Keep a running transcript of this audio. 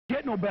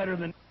get no better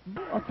than...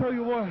 I'll tell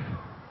you what.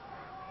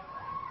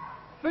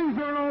 Things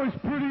aren't always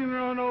pretty and they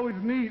aren't always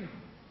neat.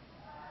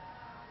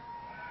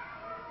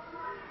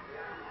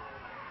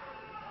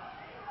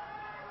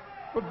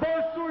 But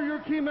Bruiser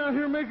came out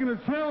here making a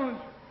challenge.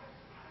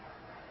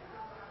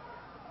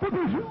 Put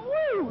this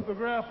away with the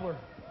grappler.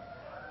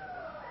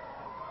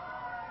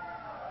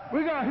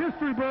 We got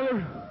history,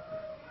 brother.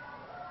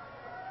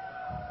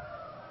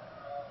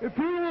 If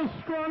you little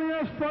scrawny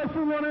ass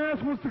 5'1"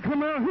 ass wants to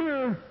come out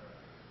here,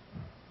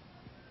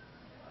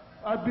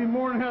 I'd be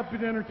more than happy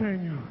to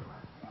entertain you.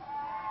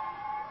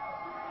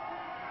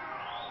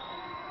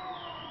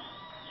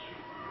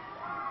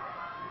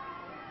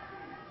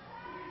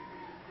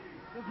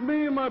 It's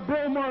me and my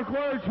bro Mark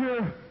Large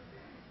here.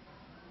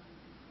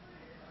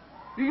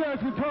 You guys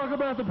can talk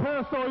about the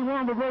past all you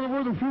want, but brother,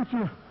 we're the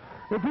future.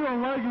 If you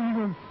don't like it, you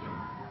can...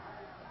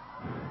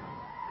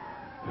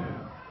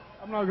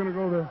 I'm not gonna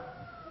go there.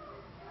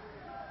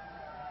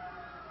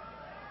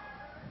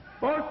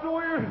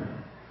 Bruiser,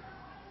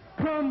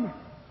 come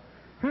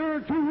here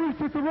in 2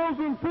 weeks at the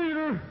Roseland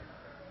Theater.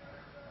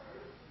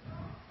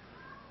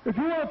 If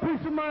you want a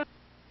piece of my...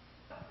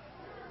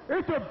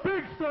 It's a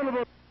big son of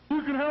a...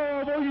 You can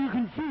have all you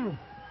can chew.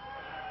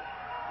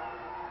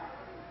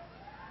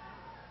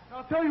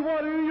 I'll tell you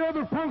what, any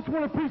other punks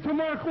want a piece of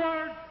Mark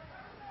Large?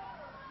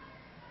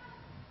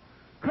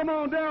 Come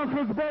on down,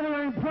 because the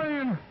brother ain't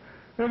playing.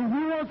 And if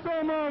you want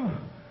some of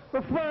the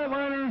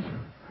Flatliners,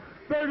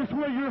 they're just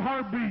make your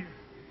heart beat.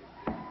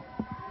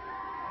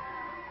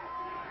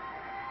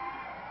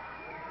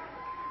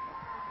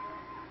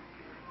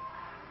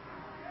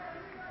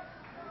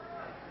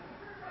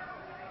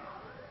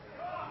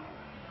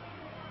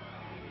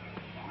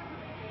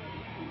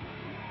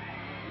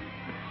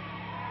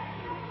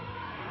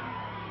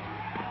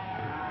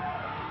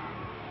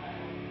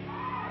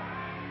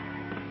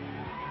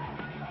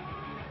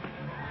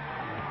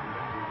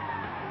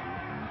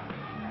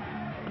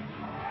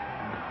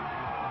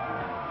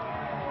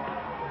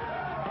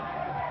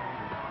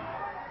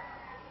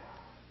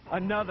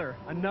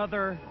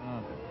 Another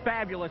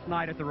fabulous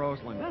night at the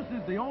Roseland.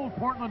 This is the old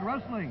Portland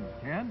wrestling,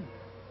 Ken.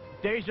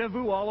 Deja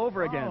vu all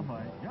over again. Oh,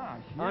 my gosh.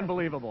 Yes.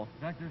 Unbelievable.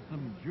 In fact, there's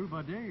some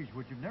Juba Dej,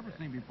 which you've never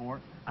seen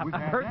before. I've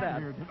heard that.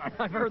 Here tonight.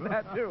 I've heard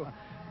that, too.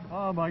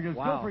 Oh, my goodness.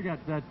 Wow. Don't forget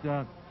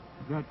that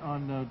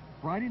on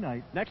Friday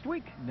night. Next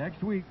week,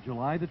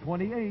 July the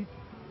 28th,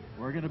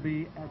 we're going to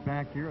be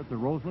back here at the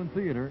Roseland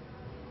Theater.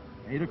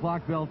 8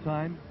 o'clock bell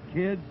time.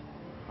 Kids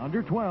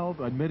under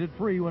 12, admitted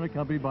free when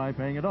accompanied by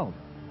paying adults.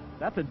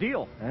 that's a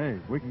deal. Hey,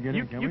 we can get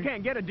in, You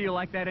can't get a deal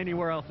like that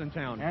anywhere else in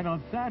town. And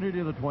on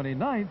Saturday the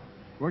 29th,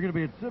 we're going to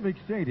be at Civic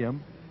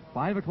Stadium,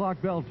 5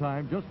 o'clock bell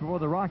time, just before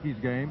the Rockies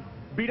game.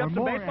 Beat up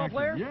some baseball action.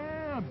 players?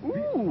 Yeah.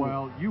 Ooh.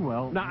 Well, you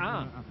will.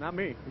 Nuh-uh, not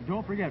me.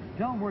 Don't forget,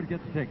 tell them where to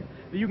get the tickets.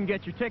 You can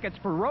get your tickets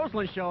for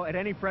Roseland show at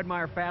any Fred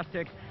Meyer Fast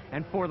Ticks,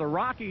 and for the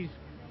Rockies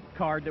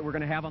card that we're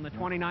going to have on the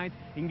 29th,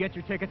 you can get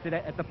your tickets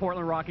at the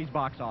Portland Rockies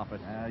box office.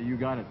 You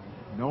got it.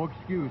 No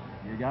excuse.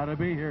 You got to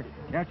be here.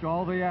 Catch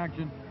all the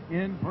action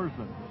in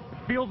person.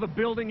 Feel the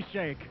building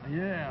shake.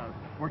 Yeah.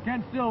 For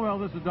Ken Stillwell,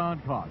 this is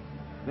Don Cox.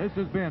 This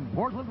has been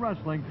Portland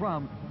Wrestling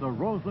from the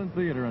Roseland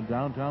Theater in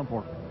downtown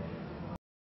Portland.